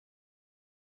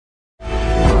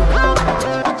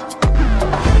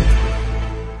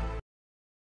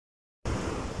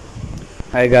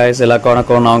Hi guys, எல்லாருக்கும்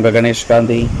வணக்கம். நான் உங்கள் கணேஷ்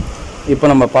காந்தி. இப்போ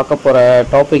நம்ம பார்க்க போகிற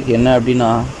டாபிக் என்ன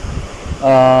அப்படின்னா,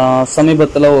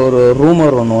 சமீபத்தில் ஒரு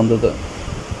ரூமர் ஒன்று வந்தது.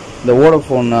 இந்த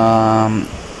வோடஃபோன்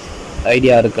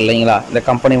ஐடியா இருக்குது இல்லைங்களா, இந்த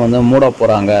கம்பெனி வந்து மூட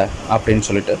போகிறாங்க அப்படின்னு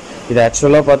சொல்லிட்டு. இது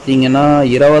ஆக்சுவலாக பார்த்தீங்கன்னா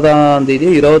 20ஆம்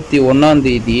தேதி 21ஆம்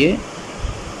தேதியே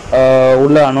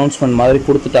உள்ள அனௌன்ஸ்மெண்ட் மாதிரி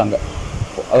கொடுத்துட்டாங்க.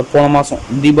 அது போன மாதம்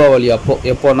தீபாவளி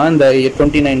எப்போனா இந்த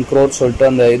 29 crore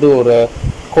சொல்லிட்டு அந்த இது ஒரு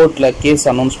கோர்ட்டில் கேஸ்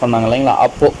அனௌன்ஸ் பண்ணாங்க இல்லைங்களா,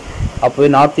 அப்போவே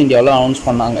நார்த் இந்தியாவில் அனௌன்ஸ்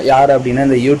பண்ணாங்க. யார் அப்படின்னா,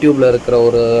 இந்த யூடியூப்பில் இருக்கிற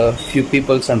ஒரு ஃபியூ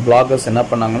பீப்புள்ஸ் அண்ட் பிளாகர்ஸ் என்ன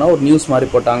பண்ணாங்கன்னா, ஒரு நியூஸ் மாதிரி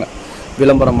போட்டாங்க,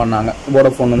 விளம்பரம் பண்ணாங்க.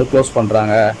 வோடஃபோன் வந்து க்ளோஸ்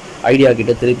பண்ணுறாங்க, ஐடியா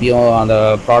கிட்ட திருப்பியும் அந்த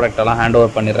ப்ராடக்டெல்லாம் ஹேண்ட்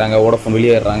ஓவர் பண்ணிடுறாங்க, வோடஃபோன்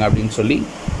வெளியேறாங்க அப்படின்னு சொல்லி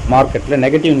மார்க்கெட்டில்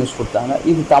நெகட்டிவ் நியூஸ் கொடுத்தாங்க.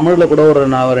 இது தமிழில் கூட ஒரு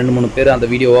 2-3 பேர் அந்த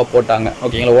வீடியோவாக போட்டாங்க.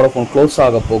 ஓகேங்களா, வோடஃபோன் க்ளோஸ்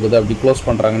ஆக போகுது, அப்படி க்ளோஸ்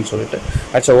பண்ணுறாங்கன்னு சொல்லிட்டு.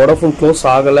 ஆக்சுவலாக வோடஃபோன் க்ளோஸ்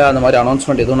ஆகலை, அந்த மாதிரி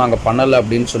அனௌன்ஸ்மெண்ட் எதுவும் நாங்கள் பண்ணலை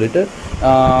அப்படின்னு சொல்லிட்டு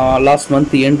லாஸ்ட்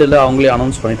மந்த் எண்டில் அவங்களே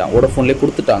அனௌன்ஸ் பண்ணிட்டாங்க, வோடஃபோன்லேயே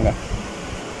கொடுத்துட்டாங்க.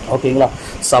 ஓகேங்களா,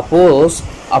 சப்போஸ்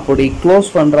அப்படி க்ளோஸ்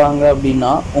பண்ணுறாங்க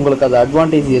அப்படின்னா உங்களுக்கு அது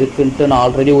அட்வான்டேஜ் இருக்குன்ட்டு நான்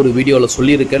ஆல்ரெடி ஒரு வீடியோவில்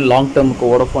சொல்லியிருக்கேன். லாங் டேர்முக்கு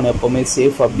வோடஃபோன் எப்போவுமே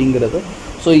சேஃப் அப்படிங்கிறது.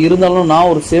 ஸோ இருந்தாலும் நான்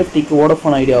ஒரு சேஃப்டிக்கு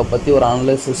வோடஃபோன் ஐடியாவை பற்றி ஒரு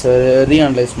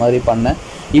ரீஅனலைஸ் மாதிரி பண்ணேன்.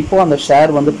 இப்போது அந்த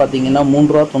ஷேர் வந்து பார்த்திங்கன்னா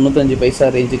 ₹3.95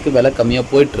 ரேஞ்சுக்கு விலை கம்மியாக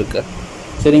போயிட்டுருக்கு.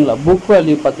 சரிங்களா, புக்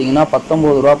வேல்யூ பார்த்தீங்கன்னா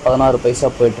 ₹19.16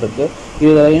 போயிட்டுருக்கு.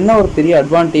 இதில் என்ன ஒரு பெரிய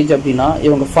அட்வான்டேஜ் அப்படின்னா,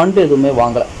 இவங்க ஃபண்டு எதுவுமே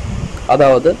வாங்கலை.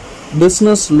 அதாவது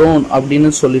பிஸ்னஸ் லோன்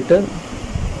அப்படின்னு சொல்லிட்டு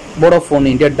வோடஃபோன்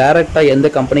இந்தியா டைரெக்டாக எந்த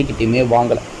கம்பெனிக்கிட்டையுமே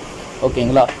வாங்கலை.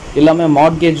 ஓகேங்களா, எல்லாமே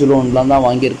மார்ட்கேஜ் லோன்லாம் தான்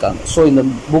வாங்கியிருக்காங்க. ஸோ இந்த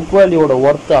புக் வேல்யூவோட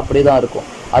ஒர்த்து அப்படி தான் இருக்கும்.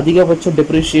 அதிகபட்ச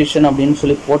டெப்ரிஷியேஷன் அப்படின்னு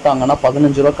சொல்லி போட்டாங்கன்னா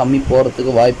 ₹15 கம்மி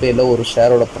போகிறதுக்கு வாய்ப்பே இல்லை ஒரு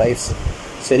ஷேரோட ப்ரைஸ்.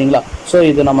 சரிங்களா, ஸோ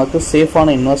இது நமக்கு சேஃபான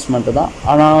இன்வெஸ்ட்மெண்ட்டு தான்.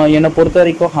 ஆனால் என்னை பொறுத்த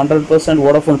வரைக்கும் 100%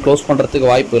 வோடஃபோன் க்ளோஸ்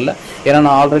பண்ணுறதுக்கு வாய்ப்பு இல்லை. ஏன்னா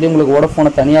நான் ஆல்ரெடி உங்களுக்கு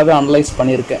வோடஃபோனை தனியாகவே அனலைஸ்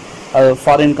பண்ணியிருக்கேன். அது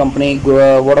ஃபாரின் கம்பெனி,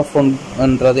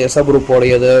 வோடஃபோன்ன்றது எஸ்ஆ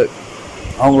குரூப்போடையது,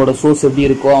 அவங்களோட சோர்ஸ் எப்படி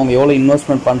இருக்கோ, அவங்க எவ்வளோ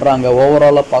இன்வெஸ்ட்மெண்ட் பண்ணுறாங்க,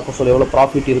 ஓவராலாக பார்க்க சொல்ல எவ்வளோ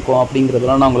ப்ராஃபிட் இருக்கும்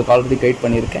அப்படிங்கிறதுலாம் நான் உங்களுக்கு ஆல்ரெடி கைட்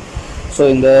பண்ணியிருக்கேன். ஸோ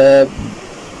இந்த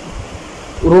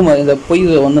இந்த பொய்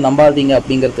வந்து நம்பாதீங்க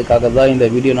அப்படிங்கிறதுக்காக தான் இந்த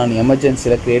வீடியோ நான்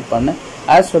எமர்ஜென்சியில் க்ரியேட் பண்ணேன்.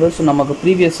 ஆஸ் வெல் அஸ் நமக்கு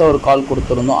ப்ரீவியஸாக ஒரு கால்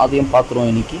கொடுத்துருந்தோம், அதையும் பார்த்துருவோம்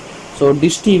இன்றைக்கி. ஸோ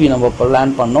டிஷ் டிவி நம்ம இப்போ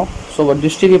லேண்ட் பண்ணோம். ஸோ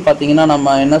டிஷ் டிவி பார்த்திங்கன்னா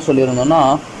நம்ம என்ன சொல்லியிருந்தோம்னா,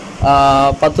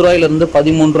 ₹10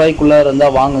 ₹13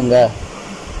 இருந்தால் வாங்குங்க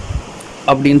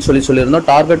அப்படின்னு சொல்லியிருந்தோம்.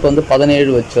 டார்கெட் வந்து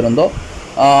 17 வச்சுருந்தோம்.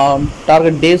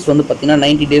 டார்கெட் டேஸ் வந்து பார்த்திங்கன்னா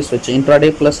 90 days வச்சு, இன்ட்ராடே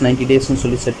ப்ளஸ் 90 daysன்னு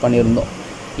சொல்லி செட் பண்ணியிருந்தோம்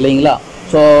இல்லைங்களா.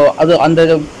 ஸோ அது அந்த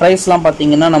ப்ரைஸ்லாம்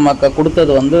பார்த்திங்கன்னா நமக்கு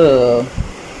கொடுத்தது வந்து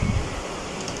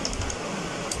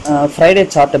ஃப்ரைடே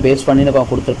சார்ட்டை பேஸ் பண்ணி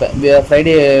நான் கொடுத்துருப்பேன்.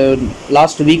 ஃப்ரைடே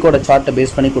லாஸ்ட் வீக்கோட சார்ட்டை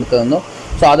பேஸ் பண்ணி கொடுத்துருந்தோம்.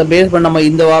 ஸோ அதை பேஸ் பண்ணி நம்ம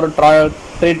இந்த வாரம்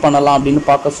ட்ரேட் பண்ணலாம் அப்படின்னு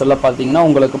பார்க்க சொல்ல பார்த்தீங்கன்னா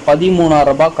உங்களுக்கு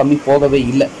 ₹13,000 கம்மி போகவே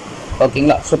இல்லை.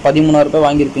 ஓகேங்களா, ஸோ ₹13,000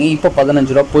 வாங்கியிருப்பீங்க, இப்போ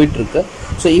 ₹15 போயிட்டுருக்கு.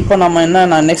 ஸோ இப்போ நம்ம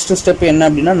நான் நெக்ஸ்ட் ஸ்டெப் என்ன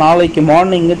அப்படின்னா, நாளைக்கு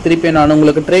மார்னிங்கு திருப்பி நான்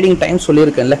உங்களுக்கு ட்ரேடிங் டைம்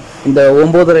சொல்லியிருக்கேன்ல, இந்த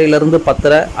 9:30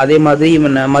 10:30, அதே மாதிரி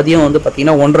மதியம் வந்து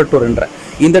பார்த்தீங்கன்னா 1:30 to 2:30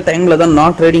 இந்த டைமில் தான்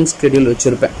நான் ட்ரேடிங் ஸ்கெடியூல்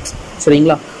வச்சுருப்பேன்.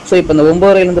 சரிங்களா, ஸோ இப்போ இந்த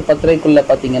 9:30 10:30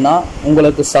 பார்த்தீங்கன்னா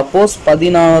உங்களுக்கு சப்போஸ்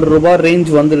 ₹16 ரேஞ்ச்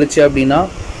வந்துடுச்சு அப்படின்னா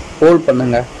ஹோல்ட்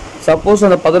பண்ணுங்கள். சப்போஸ்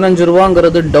அந்த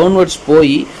 ₹15 டவுன்வர்ட்ஸ்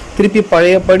போய் திருப்பி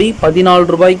பழையபடி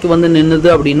 ₹14 வந்து நின்றுது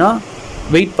அப்படின்னா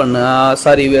வெயிட்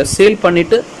சேல்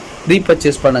பண்ணிவிட்டு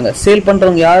ரீபர்ச்சேஸ் பண்ணுங்கள். சேல்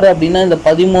பண்ணுறவங்க யார் அப்படின்னா, இந்த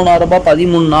 ₹13,000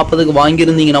 1340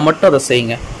 வாங்கியிருந்தீங்கன்னா மட்டும் அதை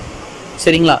செய்யுங்க.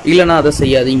 சரிங்களா, இல்லைனா அதை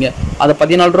செய்யாதீங்க. அந்த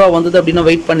 ₹14 வந்தது அப்படின்னா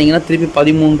வெயிட் பண்ணிங்கன்னா திருப்பி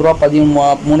 ₹13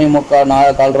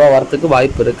 $13.45 வரத்துக்கு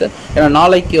வாய்ப்பு இருக்குது. ஏன்னா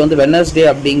நாளைக்கு வந்து வெட்னஸ்டே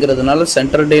அப்படிங்கிறதுனால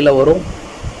சென்டர் டேயில் வரும்,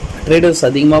 ட்ரேடர்ஸ்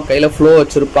அதிகமாக கையில் ஃப்ளோ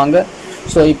வச்சுருப்பாங்க.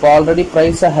 ஸோ இப்போ ஆல்ரெடி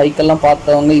ப்ரைஸை ஹைக்கெல்லாம்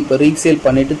பார்த்தவங்க இப்போ ரீசேல்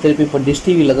பண்ணிவிட்டு திருப்பி இப்போ டிஷ்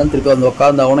டிவியில் தான் திருப்பி வந்து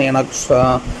உட்காந்தாகணும். எனக்கு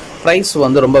ப்ரைஸ்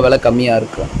வந்து ரொம்ப விலை கம்மியாக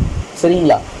இருக்குது.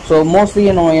 சரிங்களா, ஸோ மோஸ்ட்லி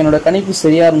என்னோட கணிப்பு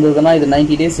சரியாக இருந்ததுன்னா இது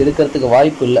 90 days இருக்கிறதுக்கு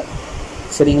வாய்ப்பு இல்லை.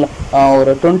 சரிங்களா,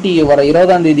 ஒரு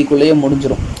 20ஆம் தேதிக்குள்ளேயே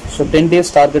முடிஞ்சிடும். ஸோ 10 days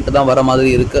டார்கெட்டு தான் வர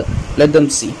மாதிரி இருக்குது. Let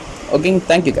them C. ஓகேங்க,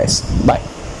 தேங்க்யூ கைஸ், பாய்.